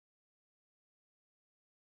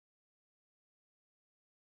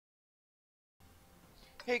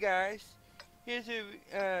Hey guys, here's a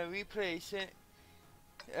replay sent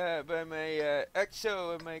by my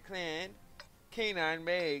XO of my clan, K9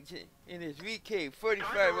 Megs, in his VK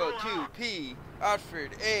 4502P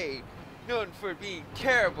Oxford A, known for being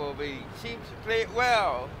terrible, but he seems to play it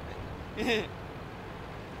well. Or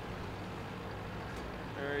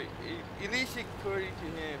at least according to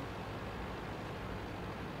him.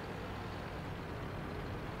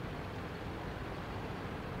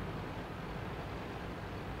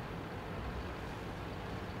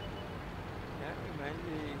 That reminds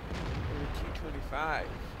me of the T-25.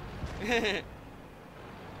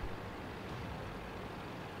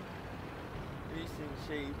 Decent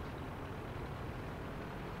shape.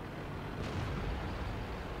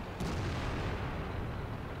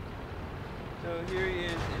 So here he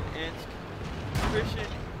is in Ensk,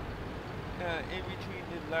 pushing in between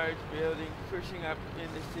the large buildings, pushing up in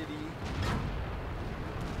the city.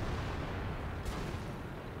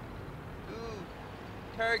 Ooh,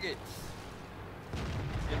 targets.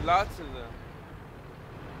 And lots of them.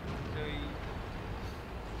 So he's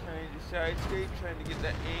trying to sidescape, trying to get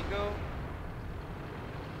that angle.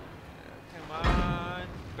 Come on.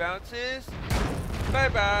 Bounces.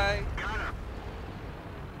 Bye-bye.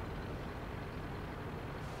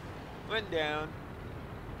 One down.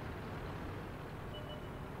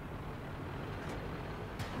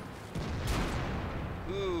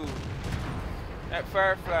 Ooh. That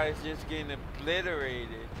Firefly is just getting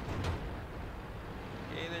obliterated.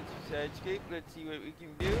 Okay, let's sidescape. Let's see what we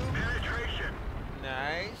can do. Penetration.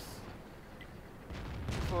 Nice.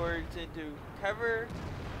 Forwards into cover.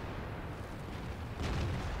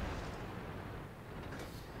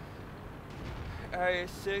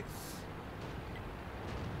 IS-6.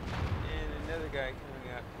 And another guy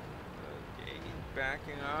coming up. Okay, he's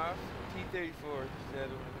backing off. T-34 is the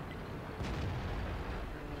other one.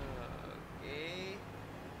 Okay.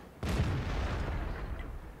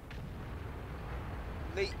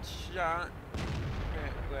 Late shot.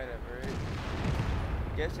 Whatever.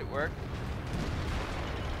 Guess it worked.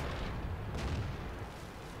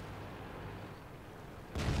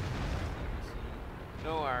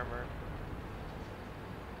 No armor.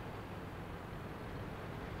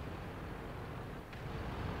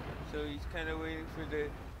 So he's kind of waiting for the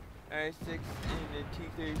I-6 and the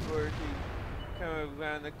T-34 to come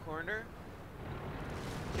around the corner.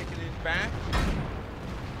 Taking it back.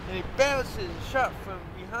 And he bounces a shot from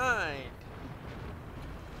behind.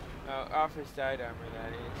 Oh, off his side armor,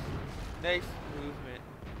 that is. Nice movement.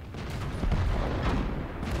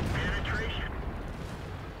 Penetration.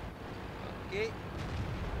 Okay.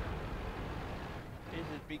 This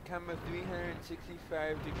has become a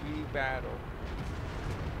 365-degree battle.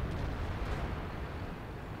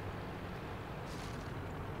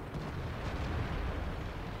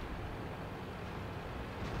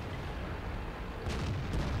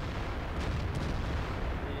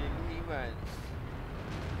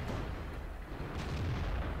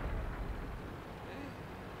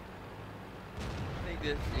 I think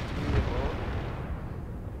this is beautiful.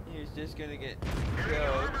 He's just gonna get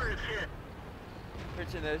killed.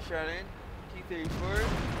 Puts another shot in. T-34.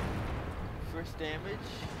 First damage.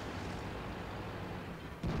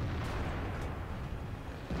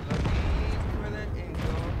 Looking for that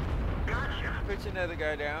angle. Gotcha. Puts another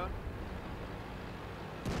guy down.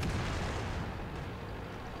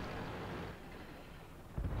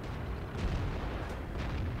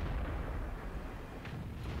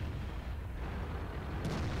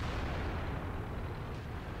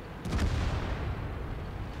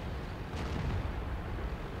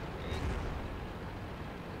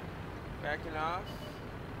 Backing off.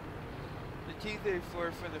 The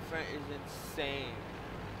T-34 from the front is insane.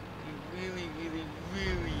 You really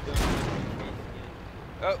don't want to be chasing it.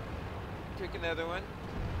 Oh! Took another one.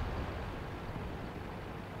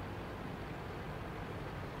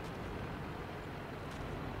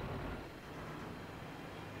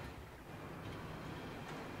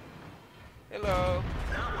 Hello.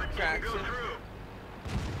 That one didn't go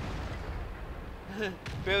through.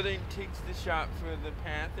 Building takes the shot for the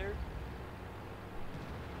Panther.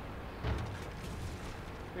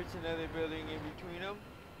 Hits another building in between them.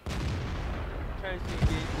 Tries to engage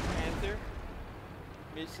the Panther.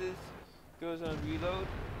 Misses. Goes on reload.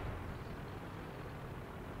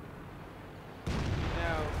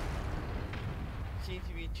 Now, seems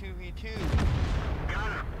to be 2v2.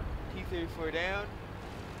 Got him. T-34 down.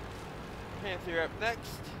 Panther up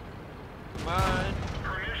next. Come on.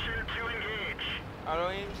 Permission to engage. Auto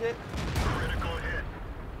aims it. Critical hit.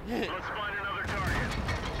 Let's find another target.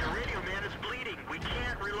 The radio man is bleeding. We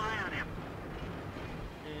can't rely on him.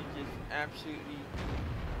 And just absolutely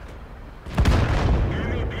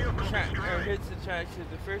Enemy track or destroyed. hits the track to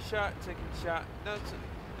the first shot, second shot. Not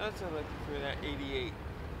so lucky for that 88.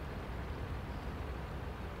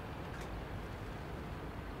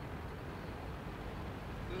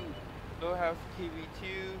 Ooh, low health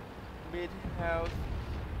KV2, mid health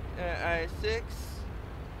I6.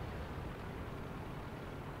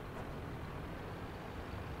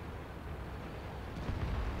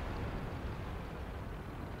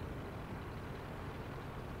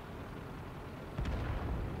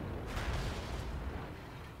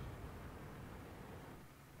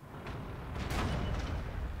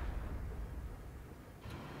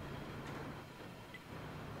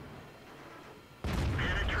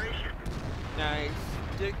 Penetration. Nice.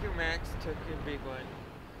 Digger Max took a big one.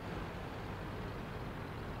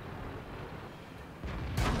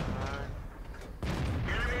 Come on.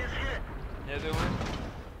 Enemy is hit. Another one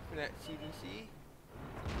for that CDC.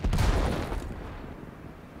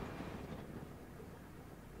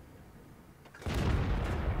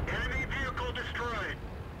 Enemy vehicle destroyed.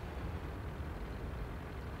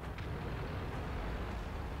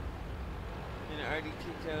 And it already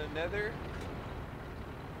takes out another.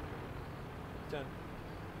 Done.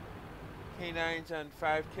 K9's on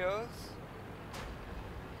 5 kills.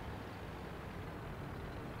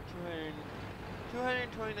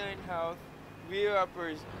 229 health. Rear upper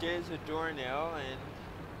is dead as a doornail, and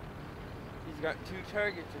he's got 2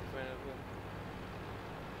 targets in front of him.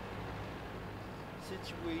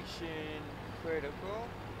 Situation critical.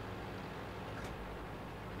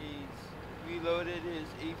 He's reloaded his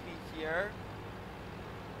APCR.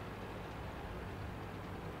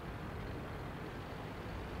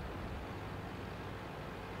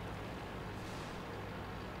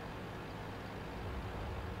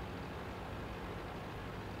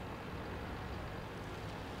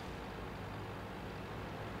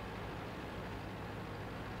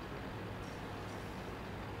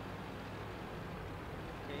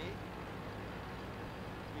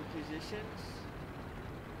 Positions.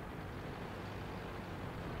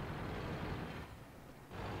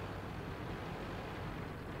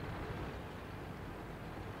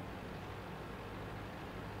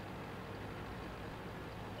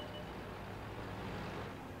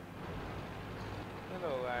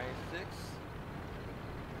 Hello, I6.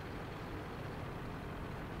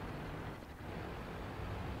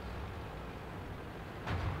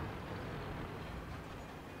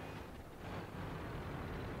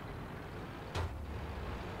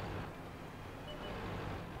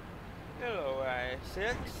 Hello,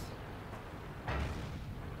 I6.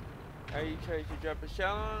 Already tried to drop a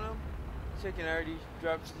shell on him. Second already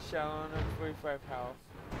drops the shell on him, 45 health.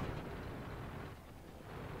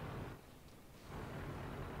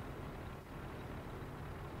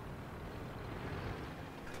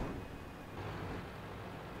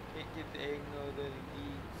 Can't get the angle that he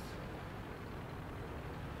needs.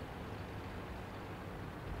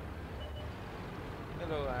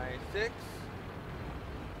 Hello, I6.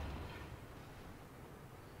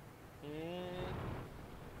 And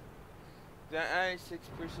that I6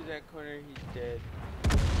 pushes that corner, he's dead.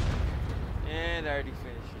 And already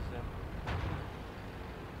finishes them.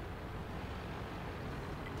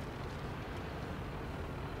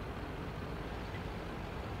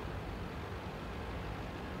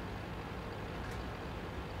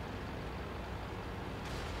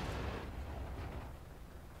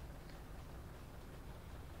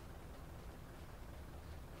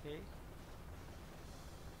 Okay.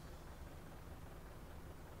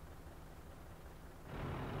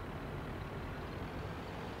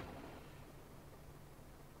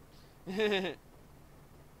 Yeah,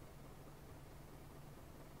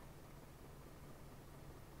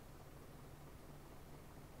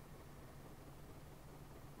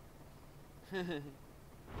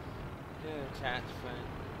 chat's fun.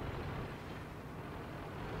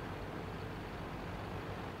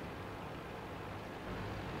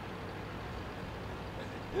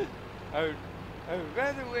 I would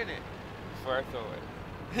rather win it before I throw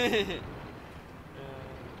it.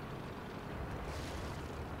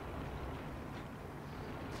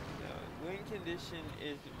 Win condition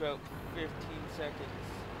is about 15 seconds.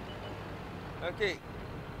 Okay.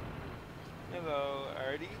 Hello,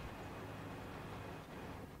 Artie.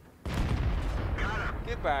 Got him.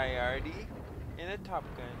 Goodbye, Artie. In a Top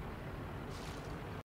Gun.